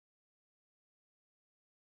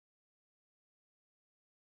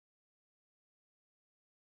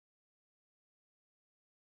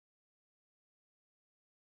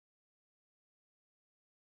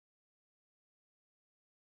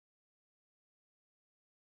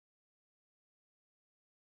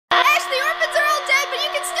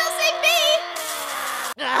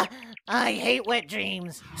I hate wet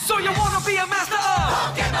dreams. So you wanna be a master of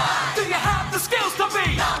Pokemon? Do you have the skills to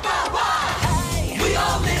be #1? We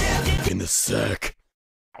all live in the sack.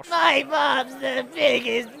 My mom's the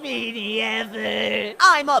biggest meanie ever.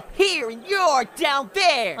 I'm up here and you're down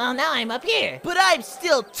there. Well, now I'm up here. But I'm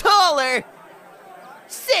still taller.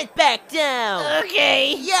 Sit back down.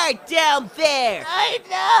 Okay. You're down there. I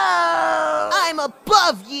know. I'm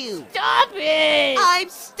above you. Stop it. I'm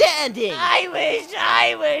standing. I wish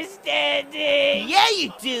I were standing. Yeah,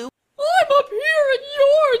 you do. I'm up here and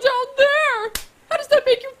you're down there. How does that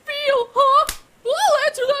make you feel, huh? I'll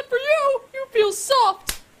answer that for you. You feel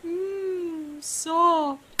soft.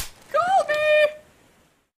 Soft. Call me.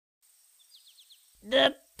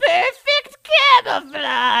 The perfect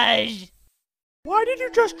camouflage. Why did you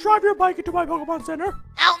just drive your bike into my Pokemon Center?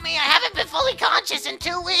 Help me, I haven't been fully conscious in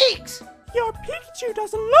 2 weeks. Your Pikachu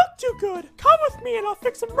doesn't look too good. Come with me and I'll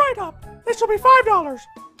fix him right up. This will be $5.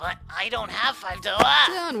 But I don't have $5.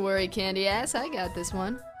 Don't worry, Candy Ass. I got this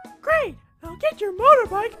one. Great. Now get your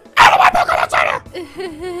motorbike out of my Pokemon Center!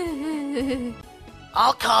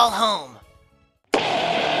 I'll call home.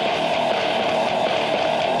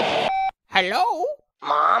 Hello?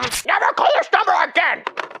 Mom? Never call this number again!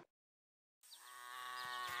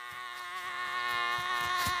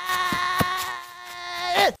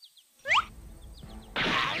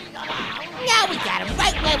 Now we got him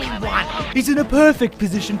right where we want him. He's in a perfect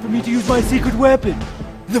position for me to use my secret weapon,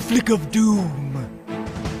 the Flick of Doom.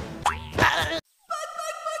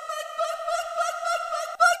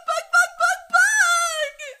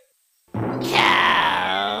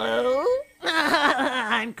 Cow.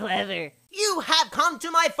 I'm clever. You have come to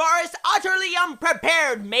my forest utterly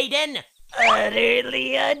unprepared, maiden.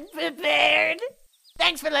 Utterly unprepared.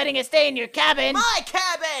 Thanks for letting us stay in your cabin. My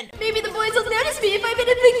cabin. Maybe the boys will notice me if I'm in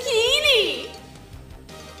a bikini.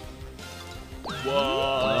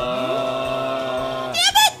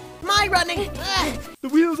 Damn it! My running. The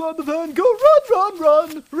wheels on the van go run, run,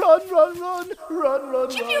 run, run, run, run, run, run,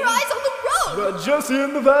 Keep run. your eyes on the road. But Jesse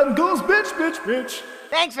in the van goes bitch, bitch, bitch.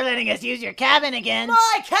 Thanks for letting us use your cabin again.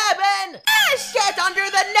 My cabin. Get under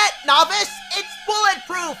the net, novice. It's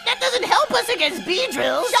bulletproof. That doesn't help us against bee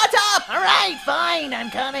drills. Shut up. All right, fine,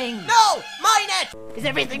 I'm coming. No, my net. Is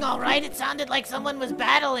everything all right? It sounded like someone was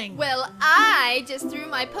battling. Well, I just threw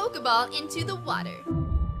my Pokeball into the water.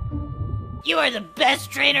 You are the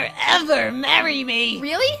best trainer ever. Marry me.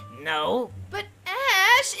 Really? No. But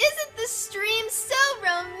Ash, isn't the stream so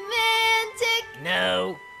romantic?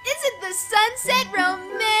 No. Isn't the sunset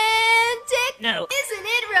romantic? No. Isn't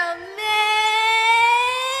it romantic?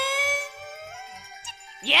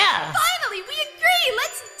 Yeah. Finally, we agree.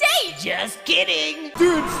 Let's date. Just kidding.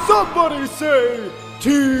 Did somebody say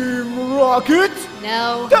Team Rocket?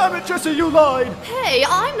 No. Damn it, Jesse, you lied. Hey,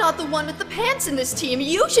 I'm not the one with the pants in this team.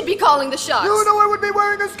 You should be calling the shots. You know I would be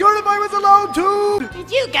wearing a skirt if I was allowed to. Did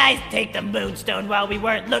you guys take the moonstone while we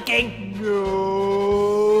weren't looking?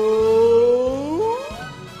 No.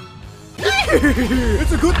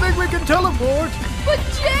 It's a good thing we can teleport. But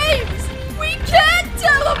James, we can't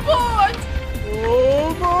teleport.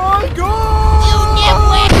 Oh my god!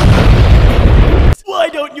 Why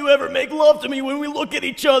don't you ever make love to me when we look at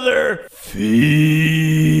each other? Feeding.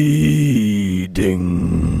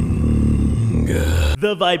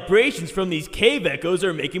 The vibrations from these cave echoes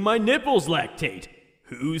are making my nipples lactate.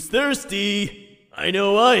 Who's thirsty? I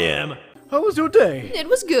know I am. How was your day? It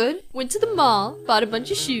was good. Went to the mall, bought a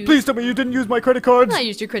bunch of shoes. Please tell me you didn't use my credit cards. I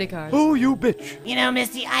used your credit card. Oh, you bitch. You know,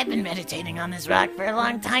 Misty, I've been meditating on this rock for a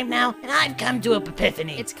long time now, and I've come to an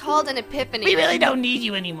epiphany. It's called an epiphany. We really don't need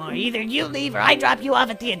you anymore. Either you leave or I drop you off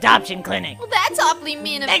at the adoption clinic. Well, that's awfully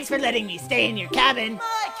mean of Thanks for letting me stay in your cabin.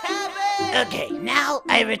 My cabin. Okay, now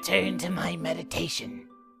I return to my meditation.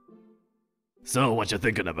 So, what you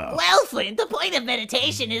thinking about? Well, Flint, the point of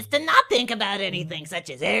meditation is to not think about anything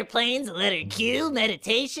such as airplanes, letter Q,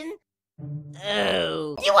 meditation.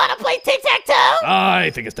 Oh. You wanna play tic-tac-toe?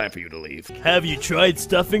 I think it's time for you to leave. Have you tried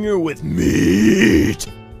stuffing her with meat?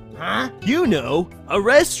 Huh? You know, a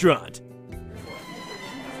restaurant.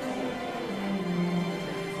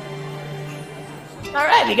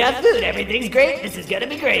 Alright, we got food. Everything's great. This is gonna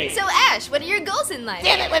be great. So, Ash, what are your goals in life?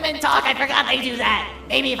 Damn it, women talk. I forgot they do that.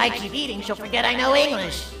 Maybe if I keep eating, she'll forget I know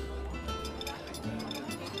English.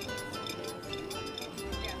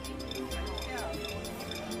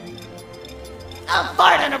 A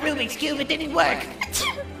fart on a Rubik's Cube, it didn't work.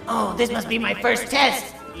 Oh, this must be my first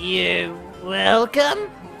test. You're welcome?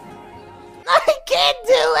 I can't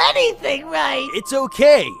do anything right. It's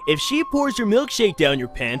okay. If she pours your milkshake down your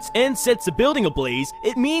pants and sets the building ablaze,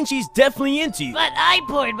 it means she's definitely into you. But I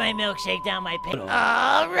poured my milkshake down my pants.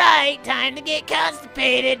 All right, time to get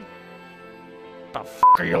constipated. The f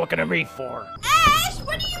are you looking at me for? Ash,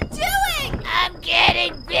 what are you doing? I'm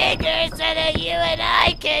getting bigger so that you and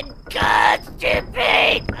I can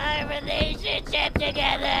constipate our relationship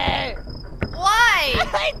together. Why?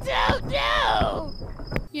 I don't know.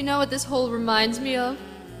 You know what this hole reminds me of?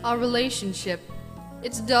 Our relationship.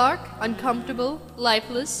 It's dark, uncomfortable,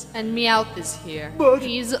 lifeless, and Meowth is here. But-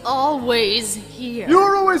 He's always here.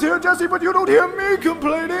 You're always here, Jesse, but you don't hear me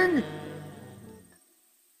complaining.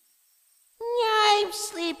 I'm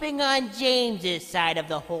sleeping on James's side of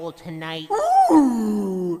the hole tonight.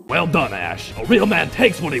 Well done, Ash. A real man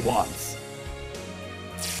takes what he wants.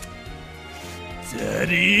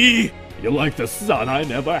 Daddy? You're like the son I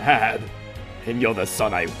never had. And you're the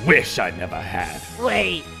son I wish I never had.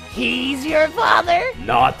 Wait, he's your father?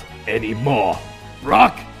 Not anymore.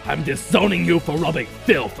 Brock, I'm disowning you for rubbing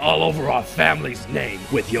filth all over our family's name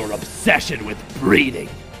with your obsession with breeding.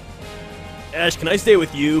 Ash, can I stay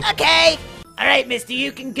with you? Okay. All right, mister,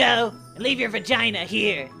 you can go. Leave your vagina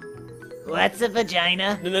here. What's a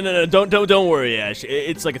vagina? No, don't worry, Ash.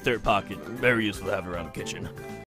 It's like a third pocket. Very useful to have around the kitchen.